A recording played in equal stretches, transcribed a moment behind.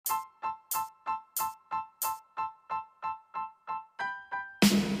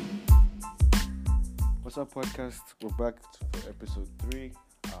What's up, podcast? We're back for episode 3.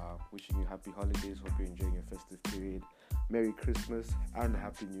 Wishing you happy holidays. Hope you're enjoying your festive period. Merry Christmas and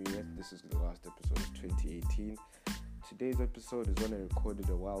Happy New Year. This is the last episode of 2018. Today's episode is one I recorded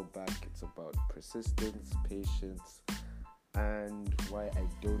a while back. It's about persistence, patience, and why I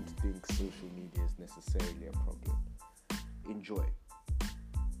don't think social media is necessarily a problem. Enjoy.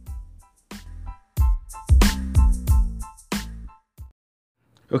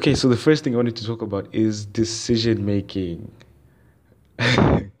 Okay, so the first thing I wanted to talk about is decision making.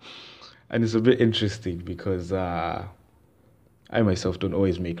 And it's a bit interesting because I myself don't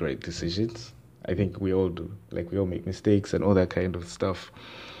always make right decisions. I think we all do. Like, we all make mistakes and all that kind of stuff.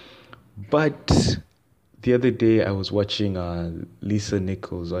 But the other day I was watching Lisa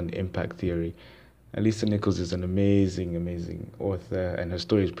Nichols on Impact Theory. And Lisa Nichols is an amazing author, and her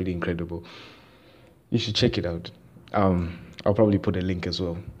story is pretty incredible. You should check it out. I'll probably put a link as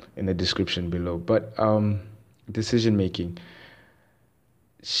well in the description below. But decision making.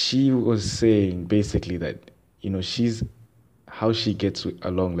 She was saying basically that, how she gets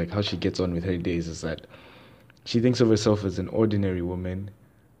along, like how she gets on with her days is that she thinks of herself as an ordinary woman,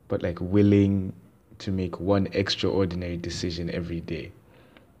 but like willing to make one extraordinary decision every day.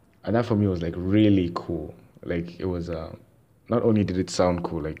 And that for me was like really cool. Like, it was, not only did it sound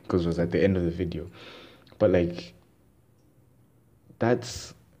cool, like, because it was at the end of the video, but like,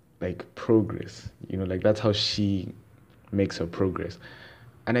 that's like progress, like that's how she makes her progress.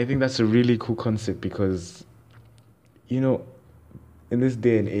 And I think that's a really cool concept because, in this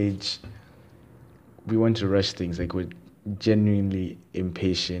day and age, we want to rush things. Like, we're genuinely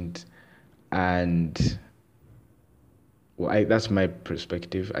impatient, and that's my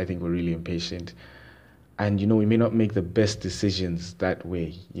perspective. I think we're really impatient, and we may not make the best decisions that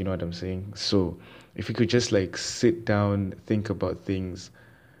way. You know what I'm saying? So if we could just like sit down, think about things,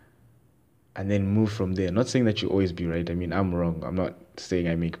 and then move from there. Not saying that you always be right. I mean, I'm wrong. I'm not saying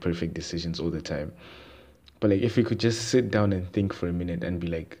I make perfect decisions all the time. But like, if we could just sit down and think for a minute and be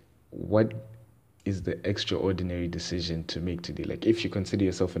like, what is the extraordinary decision to make today? Like, if you consider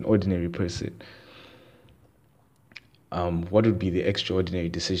yourself an ordinary person, what would be the extraordinary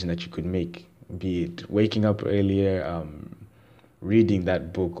decision that you could make? Be it waking up earlier, reading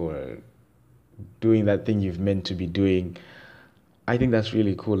that book, or doing that thing you've meant to be doing. I think that's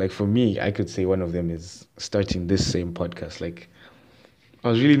really cool. Like, for me, I could say one of them is starting this same podcast. Like, I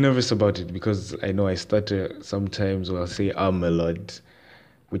was really nervous about it because I know I stutter sometimes, or I'll say a lot,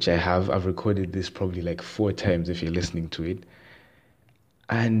 which I have. I've recorded this probably like 4 times if you're listening to it.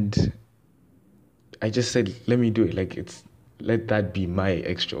 And I just said, let me do it. Like, let that be my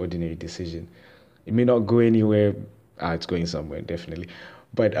extraordinary decision. It may not go anywhere. It's going somewhere, definitely.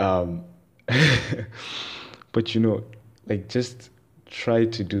 But, but like, just try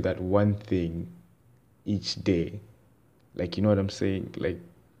to do that one thing each day. Like, you know what I'm saying? Like,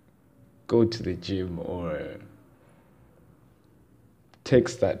 go to the gym, or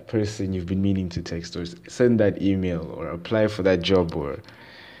text that person you've been meaning to text, or send that email, or apply for that job, or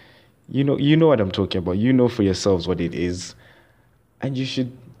you know what I'm talking about. You know for yourselves what it is, and you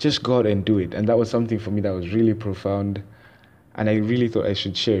should just go out and do it. And that was something for me that was really profound, and I really thought I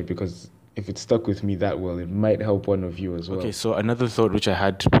should share it because if it stuck with me that well, it might help one of you as well. Okay, so another thought which I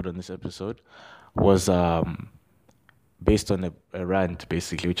had to put on this episode was based on a rant,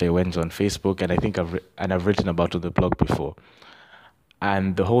 basically, which I went on Facebook, and I think I've written about on the blog before.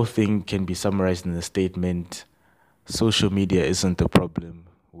 And the whole thing can be summarized in the statement: social media isn't the problem,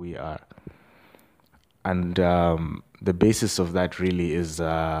 we are. And the basis of that really is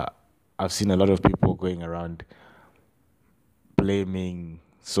I've seen a lot of people going around blaming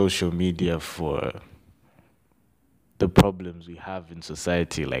social media for the problems we have in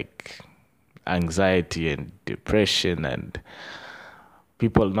society, like anxiety and depression, and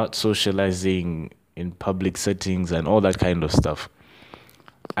people not socializing in public settings and all that kind of stuff.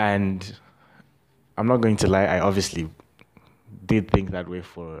 And I'm not going to lie, I obviously did think that way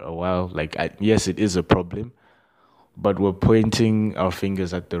for a while. Like, yes, it is a problem, but we're pointing our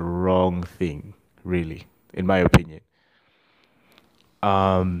fingers at the wrong thing, really, in my opinion.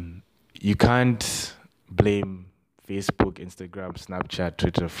 You can't blame Facebook, Instagram, Snapchat,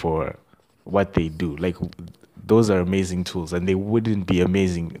 Twitter for what they do. Like, those are amazing tools, and they wouldn't be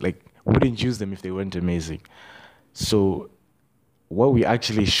amazing. Like, wouldn't use them if they weren't amazing. So what we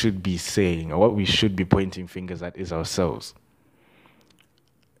actually should be saying, or what we should be pointing fingers at, is ourselves.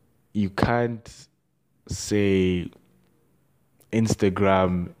 You can't say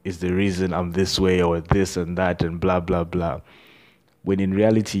Instagram is the reason I'm this way, or this and that and blah, blah, blah, when in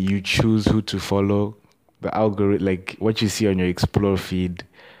reality you choose who to follow. The algorithm, like what you see on your explore feed,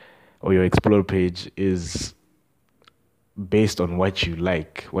 or your explore page is based on what you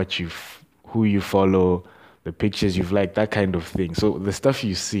like, who you follow, the pictures you've liked, that kind of thing. So the stuff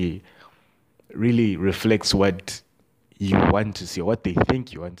you see really reflects what you want to see, or what they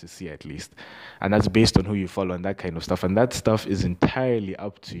think you want to see at least. And that's based on who you follow and that kind of stuff. And that stuff is entirely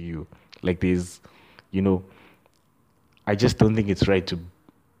up to you. Like there's, you know, I just don't think it's right to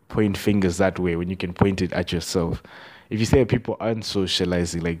point fingers that way when you can point it at yourself. If you say that people aren't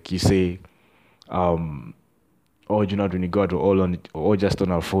socializing, like you say, oh, you know, when you go out, we're all on it, or just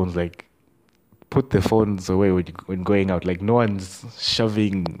on our phones, like put the phones away when going out. Like no one's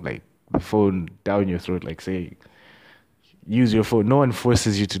shoving like the phone down your throat, like say, use your phone. No one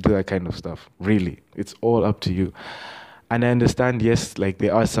forces you to do that kind of stuff. Really, it's all up to you. And I understand, yes, like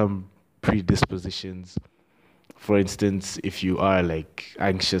there are some predispositions. For instance, if you are like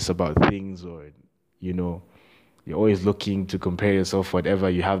anxious about things, or you know, you're always looking to compare yourself, whatever,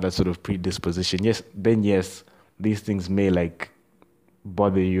 you have that sort of predisposition. Yes, then yes, these things may like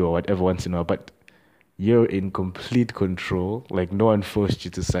bother you or whatever once in a while, but you're in complete control. Like no one forced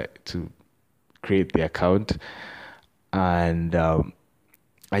you to create the account, and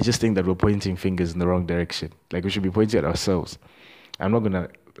I just think that we're pointing fingers in the wrong direction. Like we should be pointing at ourselves. I'm not gonna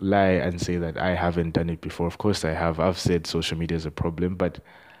lie and say that I haven't done it before. Of course I have. I've said social media is a problem, but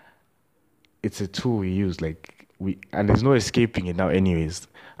it's a tool we use. And there's no escaping it now anyways.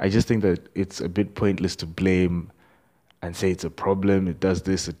 I just think that it's a bit pointless to blame and say it's a problem, it does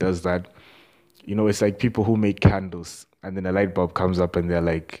this, it does that. You know, it's like people who make candles and then a light bulb comes up and they're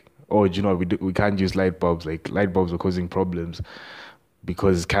like, oh, do you know, we can't use light bulbs. Like light bulbs are causing problems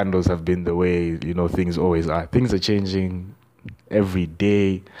because candles have been the way, you know, things always are. Things are changing every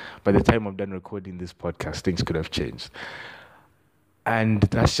day. By the time I'm done recording this podcast, things could have changed. And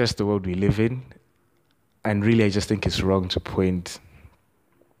that's just the world we live in. And really, I just think it's wrong to point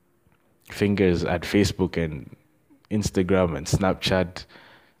fingers at Facebook and Instagram and Snapchat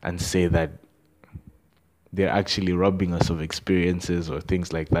and say that they're actually robbing us of experiences or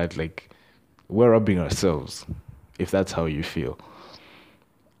things like that. Like, we're robbing ourselves, if that's how you feel.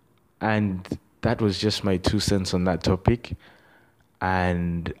 And that was just my 2 cents on that topic.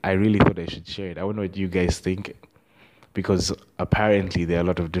 And I really thought I should share it. I wonder what you guys think, because apparently there are a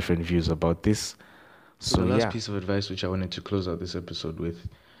lot of different views about this. So the last piece of advice which I wanted to close out this episode with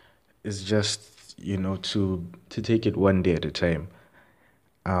is just, you know, to take it one day at a time.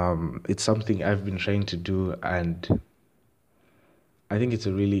 It's something I've been trying to do, and I think it's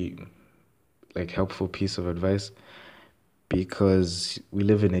a really like helpful piece of advice, because we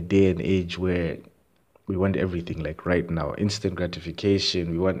live in a day and age where we want everything like right now, instant gratification.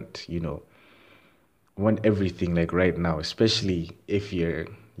 We want, you know, want everything like right now, especially if you're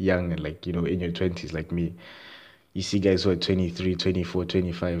young and like, you know, in your 20s like me. You see guys who are 23, 24,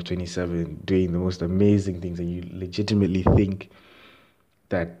 25, 27 doing the most amazing things, and you legitimately think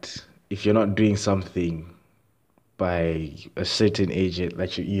that if you're not doing something by a certain age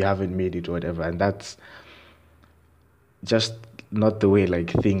that you haven't made it or whatever. And that's just not the way like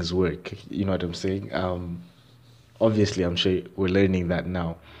things work. You know what I'm saying? Obviously, I'm sure we're learning that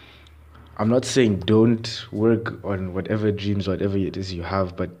now. I'm not saying don't work on whatever dreams, whatever it is you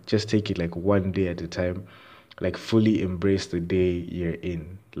have, but just take it like one day at a time. Like fully embrace the day you're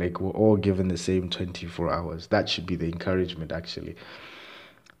in. Like we're all given the same 24 hours. That should be the encouragement, actually.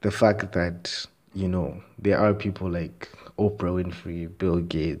 The fact that, you know, there are people like Oprah Winfrey, Bill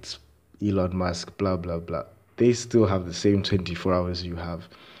Gates, Elon Musk, blah, blah, blah. They still have the same 24 hours you have.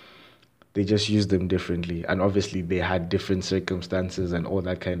 They just use them differently. And obviously they had different circumstances and all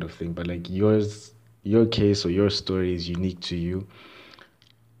that kind of thing. But like your case or your story is unique to you.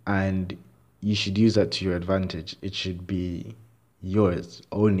 And you should use that to your advantage. It should be yours.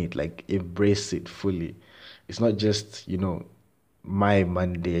 Own it, like embrace it fully. It's not just, you know, my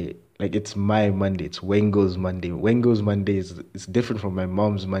Monday. Like it's my Monday. It's Wengo's Monday. Wengo's Monday is different from my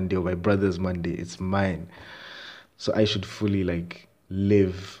mom's Monday or my brother's Monday. It's mine. So I should fully like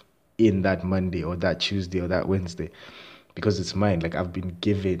live in that Monday or that Tuesday or that Wednesday, because it's mine. Like I've been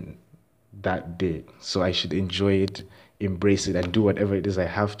given that day. So I should enjoy it, embrace it, and do whatever it is I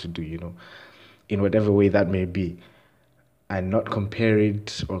have to do, you know, in whatever way that may be. And not compare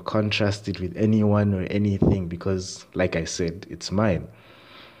it or contrast it with anyone or anything, because like I said, it's mine.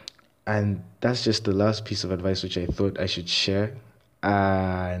 And that's just the last piece of advice which I thought I should share.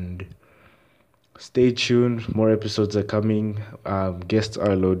 And stay tuned. More episodes are coming. Guests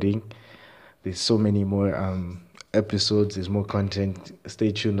are loading. There's so many more episodes. There's more content.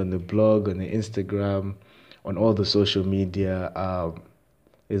 Stay tuned on the blog, on the Instagram, on all the social media.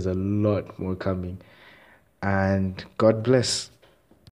 There's a lot more coming. And God bless.